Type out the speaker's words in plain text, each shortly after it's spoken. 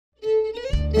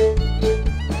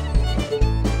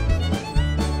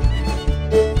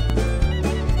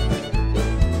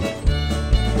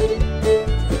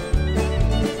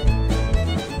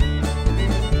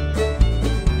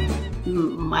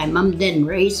mom didn't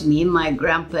raise me. My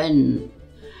grandpa and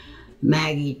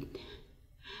Maggie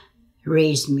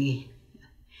raised me.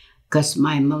 Because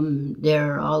my mom,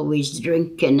 they're always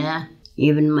drinking.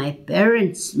 Even my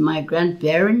parents, my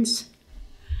grandparents,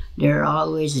 they're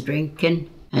always drinking.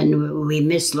 And we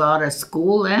miss a lot of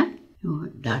school.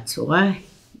 That's why.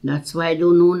 That's why I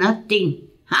don't know nothing.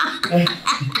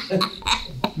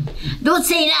 Don't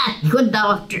say that, good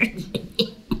doctor.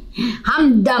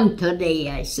 I'm dumb today,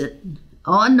 I said.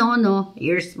 Oh, no,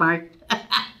 you're smart.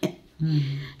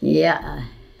 Yeah,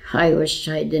 I wish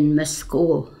I didn't miss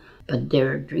school. But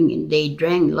they're drinking, they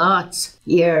drank lots.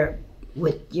 You're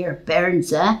with your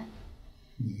parents, No,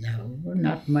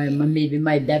 not my mom. Maybe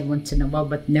my dad once in a while,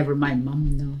 but never my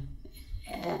mom, no.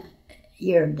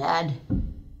 Your dad?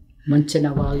 Once in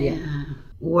a while, yeah.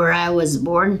 Where I was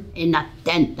born, in a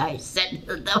tent, I said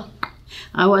to them.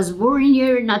 I was born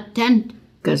here in a tent.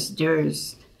 Because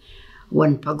there's,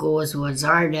 when Pagos was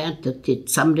hard to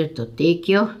somebody to take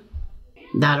you,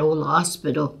 that old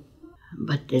hospital.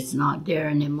 But it's not there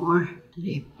anymore.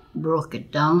 They broke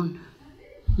it down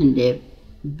and they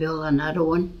built another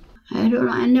one. I don't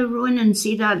know, I never went and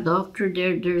see that doctor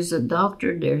there. There's a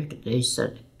doctor there, they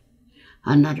said.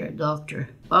 Another doctor.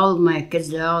 All my kids,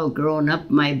 they're all grown up.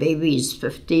 My baby is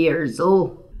 50 years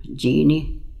old,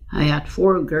 Jeannie. I had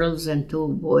 4 girls and 2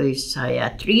 boys. I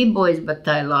had 3 boys, but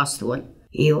I lost one.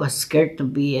 He was scared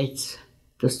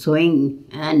to swing,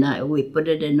 and we put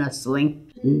it in a swing.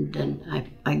 And then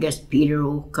I guess Peter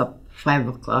woke up 5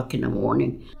 o'clock in the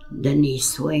morning. Then he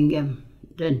swung him.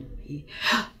 Then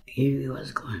he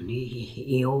was gone.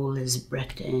 He held his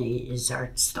breath and his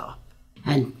heart stopped.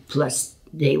 And plus,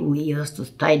 we used to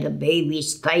tie the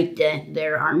babies tight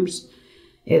their arms,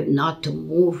 if not to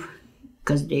move,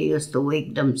 because they used to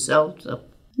wake themselves up.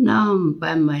 Now I'm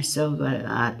by myself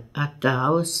at the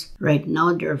house. Right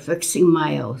now they're fixing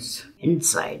my house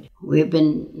inside. We've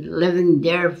been living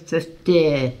there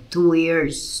 52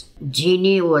 years.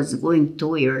 Jeannie was going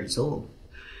 2 years old,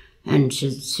 and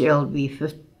she'll be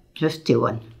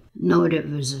 51. No, they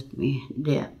visit me.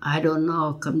 I don't know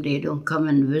how come they don't come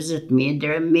and visit me.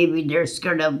 Maybe they're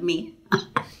scared of me.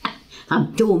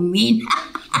 I'm too mean.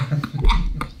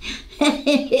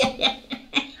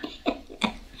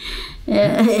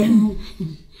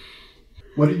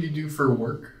 What did you do for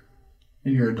work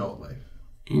in your adult life?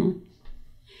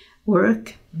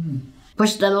 Work?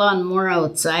 Push the lawnmower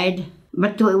outside.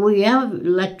 But we have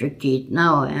electric heat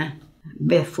now.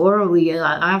 Before we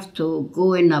have to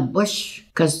go in a bush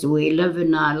because we live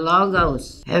in a log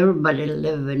house. Everybody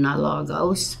live in a log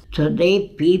house. Today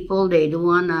people, they don't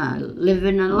want to live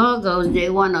in a log house. They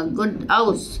want a good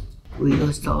house. We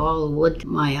used to all wood.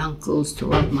 My uncles,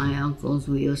 2 of my uncles,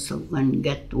 we used to go and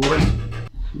get wood,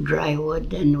 dry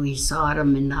wood, and we saw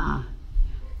them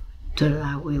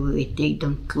we take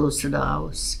them close to the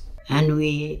house. And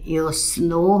we used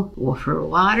snow for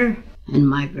water, and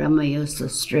my grandma used to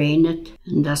strain it,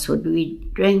 and that's what we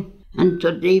drink. And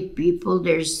today people,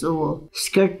 they're so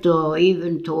scared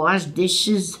even to wash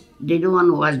dishes. They don't want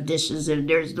to wash dishes if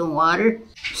there's no water.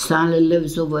 Stanley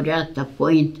lives over there at the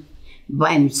point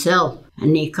by himself,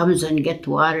 and he comes and gets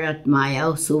water at my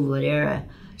house over there. I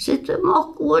said to him,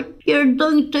 "Look what you're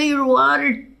doing to your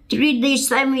water." 3 days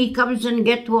time he comes and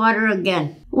gets water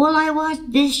again. "Well, I wash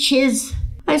dishes."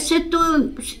 I said to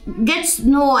him, "Get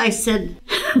snow," I said.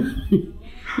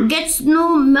 "Get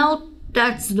snow, melt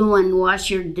that snow and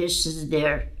wash your dishes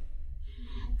there."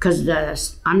 Because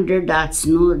under that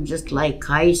snow, just like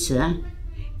ice,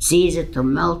 it's easy to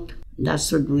melt.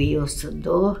 That's what we used to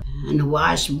do. And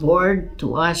wash board, to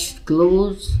wash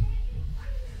clothes,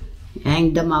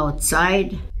 hang them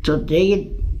outside.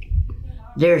 Today,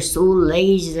 they're so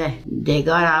lazy. They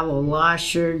gotta have a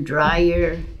washer,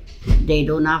 dryer. They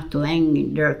don't have to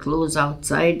hang their clothes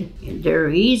outside. They're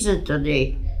easy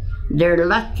today. They're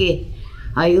lucky.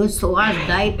 I used to wash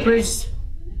diapers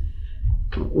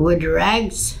with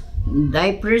rags.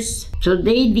 Diapers.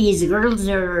 Today these girls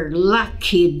are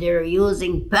lucky they're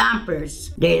using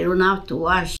Pampers. They don't have to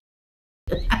wash.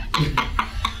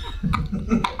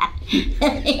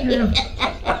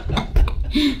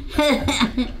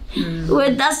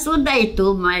 Well, that's what I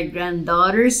told my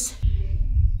granddaughters.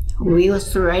 We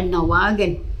used to ride in a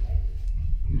wagon.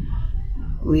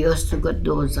 We used to get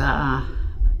those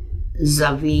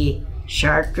Zavi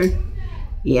Charter.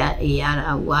 Yeah, he had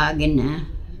a wagon,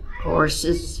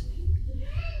 horses.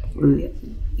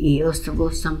 He used to go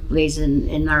someplace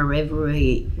in our river.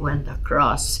 He went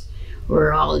across.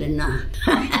 We're all in a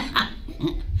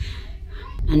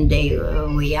and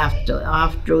we have to,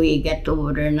 after we get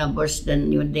over there in the bush,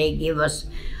 then they give us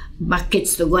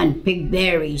buckets to go and pick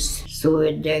berries. So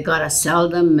they gotta sell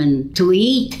them and to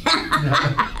eat.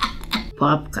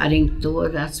 Pop cutting too,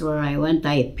 that's where I went.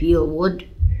 I peel wood.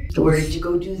 Where did you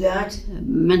go do that?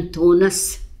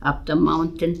 Mentonas, up the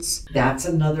mountains. That's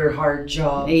another hard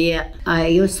job. Yeah, I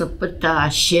used to put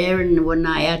Sharon, when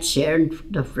I had Sharon,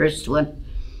 the first one,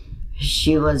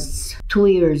 she was 2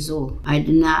 years old.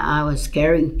 I was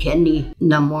carrying Kenny. In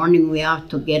the morning we have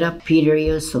to get up. Peter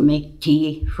used to make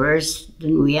tea first,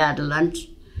 then we had lunch.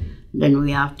 Then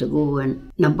we have to go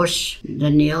in the bush.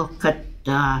 Then he'll cut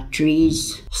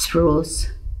trees, spruce.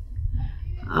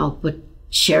 I'll put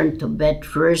Sharon to bed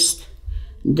first.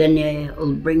 Then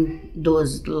he'll bring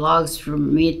those logs for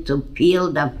me to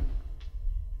peel them.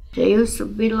 There used to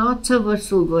be lots of us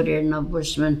who go there in the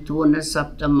bush, Mentonas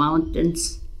up the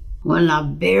mountains. When a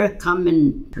bear come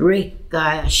and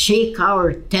shake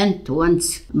our tent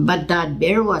once, but that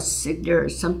bear was sick. There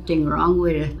was something wrong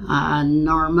with it.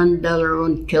 Norman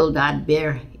Delarone killed that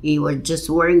bear. He was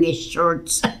just wearing his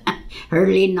shorts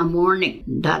early in the morning.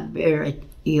 That bear,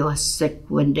 he was sick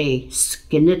when they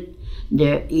skinned it.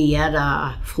 He had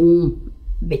a foam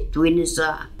between his.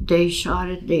 They shot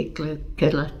it. They killed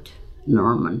it,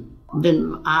 Norman.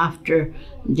 Then after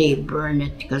they burned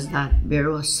it because that bear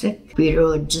was sick. Peter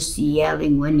was just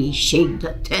yelling when he shaked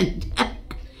the tent.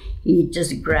 He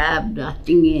just grabbed that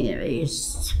thing. They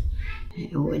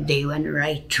went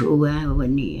right through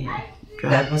when he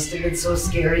That must have been so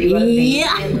scary. When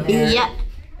yeah.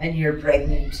 And you're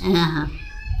pregnant. Uh-huh.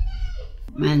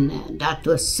 And that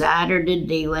was Saturday.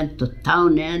 They went to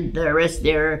town and the rest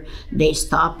there, they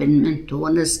stopped in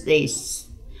Mentonas.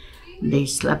 They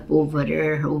slept over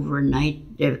there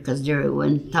overnight there because they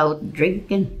went out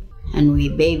drinking. And we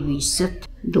babysit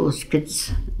those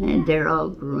kids. And they're all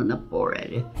grown up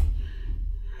already.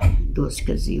 Those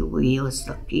kids we used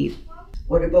to keep.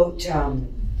 What about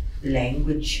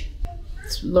language?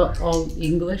 It's all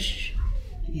English.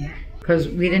 Yeah. Because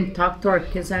we didn't talk to our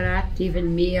kids like that.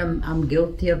 Even me, I'm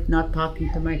guilty of not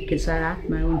talking to my kids like that,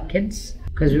 my own kids.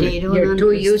 Because you're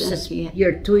too used to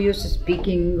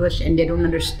speaking English, and they don't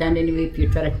understand anyway. If you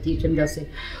try to teach them, they'll say,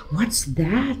 "What's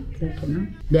that?" Like, you know,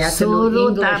 they have to know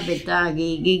English.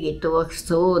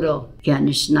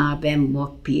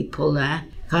 People,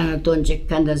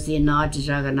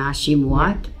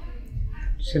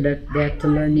 So that they have to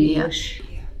learn English,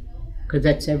 because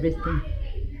that's everything.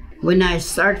 When I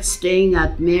start staying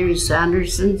at Mary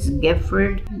Sanderson's,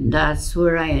 Gifford, that's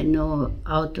where I know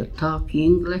how to talk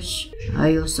English. I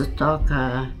used to talk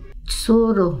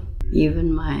Tsoro,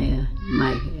 even my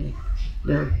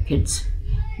little kids.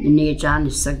 Nijan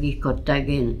sagi ko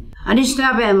tagin. Anis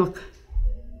na ba?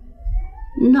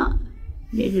 No,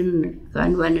 they didn't.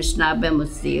 Kanwanis na ba mo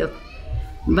siyo?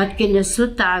 But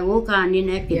kinasutago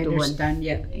kanina kituan. Understand?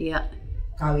 Yeah. Yeah.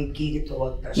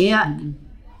 Yeah.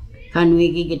 Kan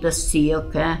we get a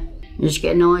siok, just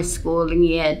get no schooling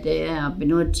yet,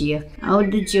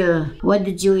 what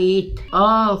did you eat?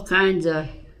 All kinds of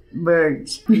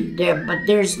birds there, but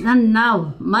there's none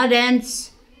now. Mud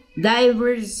ants,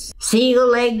 divers,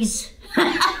 seagull eggs.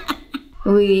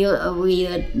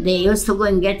 They used to go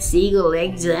and get seagull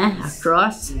eggs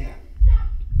across.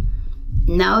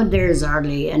 Now there's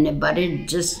hardly anybody,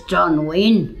 just John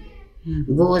Wayne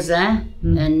goes and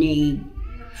he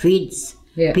feeds.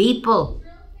 Yeah. People,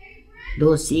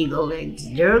 those seagull eggs,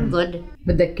 they're good.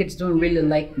 But the kids don't really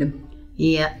like them.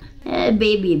 Yeah.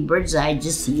 Baby birds, I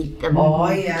just eat them. Oh,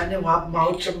 yeah. And what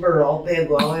about some barrel peg?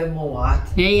 Well, I'm a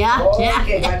what? Yeah.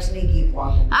 Okay, that's sneaky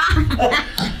one.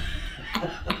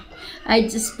 I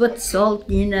just put salt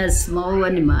in a small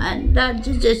one, man. That's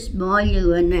just a small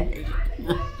one.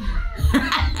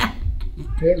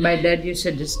 My dad used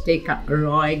to just take a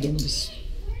raw egg and just...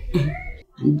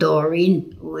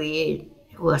 Doreen, we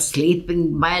was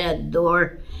sleeping by the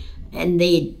door, and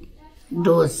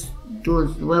those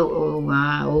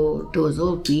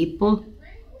old people,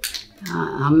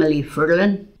 Amelie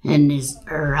Furlan and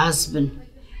her husband,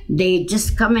 they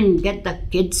just come and get the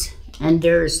kids, and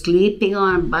they're sleeping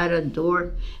on by the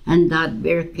door, and that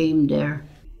bear came there.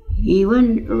 He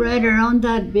went right around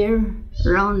that bear,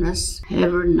 around us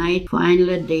every night.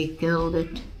 Finally, they killed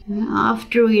it.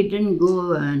 After we didn't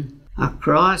go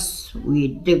across, we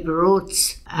dig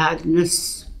roots.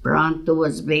 Agnes Parenteau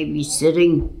was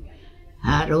babysitting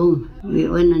at home. We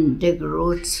went and dig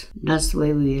roots. That's the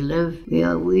way we live.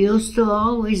 We used to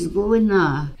always go in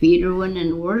Peter went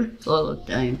and work all the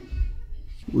time.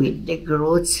 We dig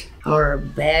roots, our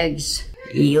bags.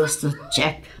 He used to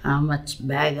check how much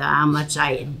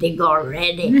I dig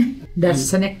already. The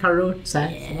Seneca roots,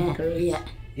 Yeah.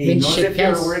 He knows if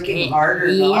you're working hard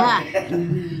or not.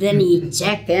 Then he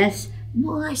checked us.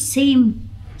 Boy, same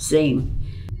Same.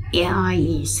 Yeah,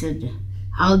 he said,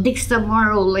 I'll dig some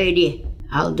more, old lady.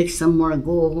 I'll dig some more,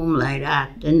 go home like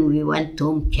that. Then we went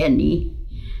home, Kenny,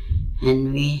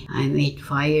 and I made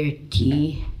fire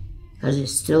tea, because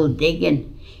he's still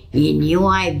digging. He knew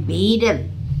I beat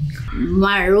him.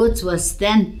 My roots was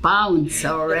 10 pounds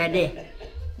already.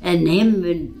 And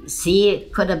him, see,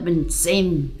 it could have been the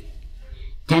same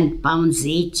 10 pounds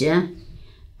each,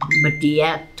 but he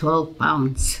had 12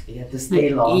 pounds. You had to stay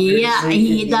longer. Yeah,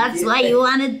 that's why he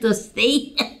wanted to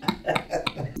stay.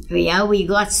 Yeah, we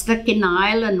got stuck in the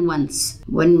island once.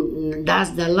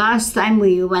 That's the last time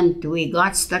we went, we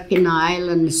got stuck in the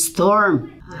island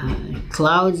storm.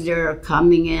 Clouds are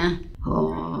coming in.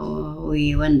 Oh,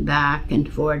 we went back and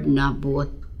forth in a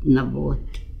boat,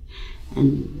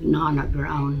 and on the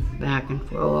ground, back and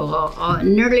forth,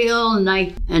 nearly all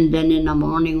night. And then in the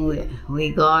morning,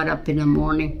 we got up in the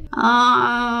morning.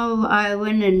 I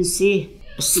went and see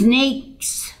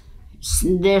snakes.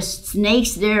 There's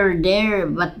snakes there,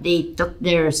 but they took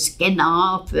their skin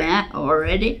off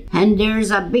already. And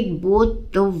there's a big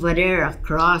boat over there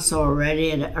across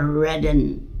already, red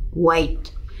and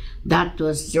white. That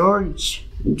was George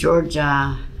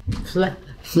Flett,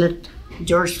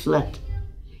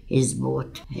 his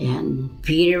boat. And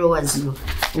Peter was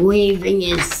waving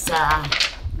his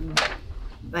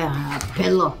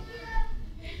pillow.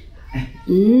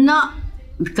 No,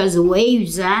 because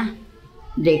waves,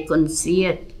 they couldn't see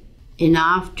it. In the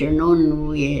afternoon,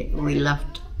 we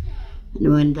left.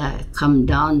 And when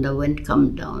the wind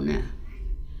come down,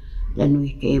 then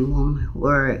we came home.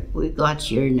 We got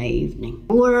here in the evening.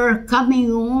 We were coming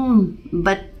home,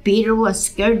 but Peter was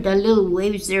scared. The little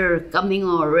waves are coming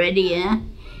already,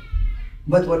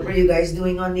 But what were you guys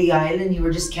doing on the island? You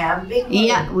were just camping?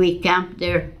 Yeah, we camped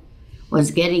there. It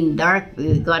was getting dark.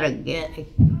 We gotta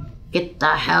get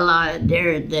the hell out of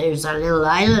there. There's a little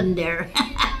island there.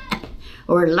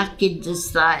 We're lucky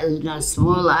just in a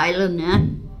small island,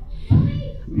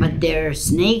 But there are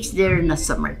snakes there in the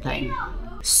summertime.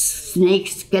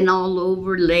 Snakes skin all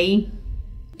over Lane.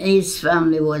 His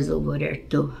family was over there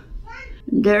too.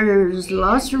 There's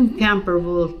lots from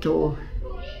Camperville too.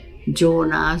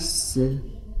 Jonas,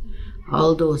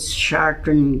 all those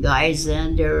Chartran guys,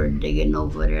 and they're digging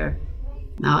over there.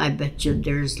 Now I bet you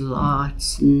there's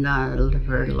lots, not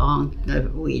for long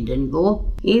that we didn't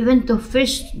go. Even to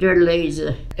fish, they're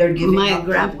lazy. My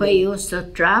grandpa used to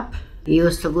trap. He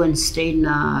used to go and stay in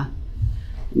a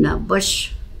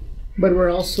bush. But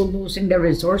we're also losing the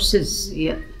resources.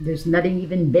 Yeah. There's nothing,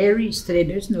 even berries today.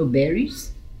 There's no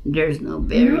berries. There's no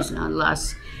berries now.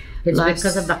 It's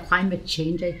because of the climate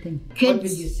change, I think. Kids, what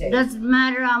did you say? Doesn't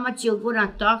matter how much you're going to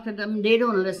talk to them, they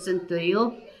don't listen to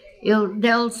you.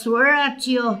 They'll swear at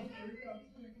you.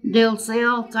 They'll say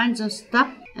all kinds of stuff,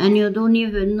 and you don't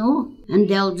even know. And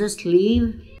they'll just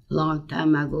leave. Long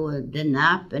time ago, it didn't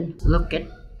happen. Look at,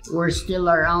 we're still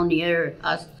around here.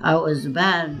 I was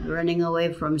bad running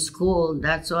away from school.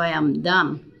 That's why I'm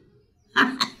dumb.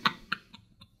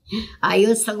 I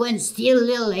used to go and steal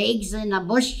little eggs in a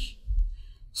bush.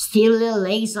 Steal little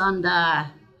eggs on the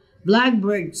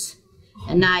blackbirds.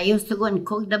 And I used to go and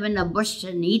cook them in the bush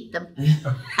and eat them.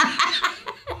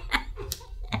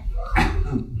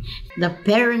 The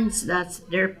parents, that's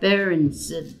their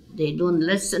parents. They don't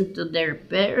listen to their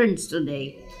parents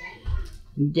today.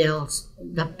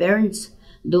 The parents,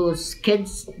 those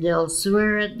kids, they'll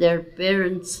swear at their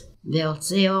parents. They'll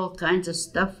say all kinds of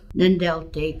stuff. Then they'll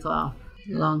take off.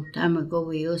 A long time ago,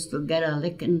 we used to get a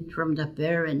licking from the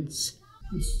parents.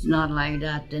 It's not like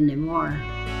that anymore.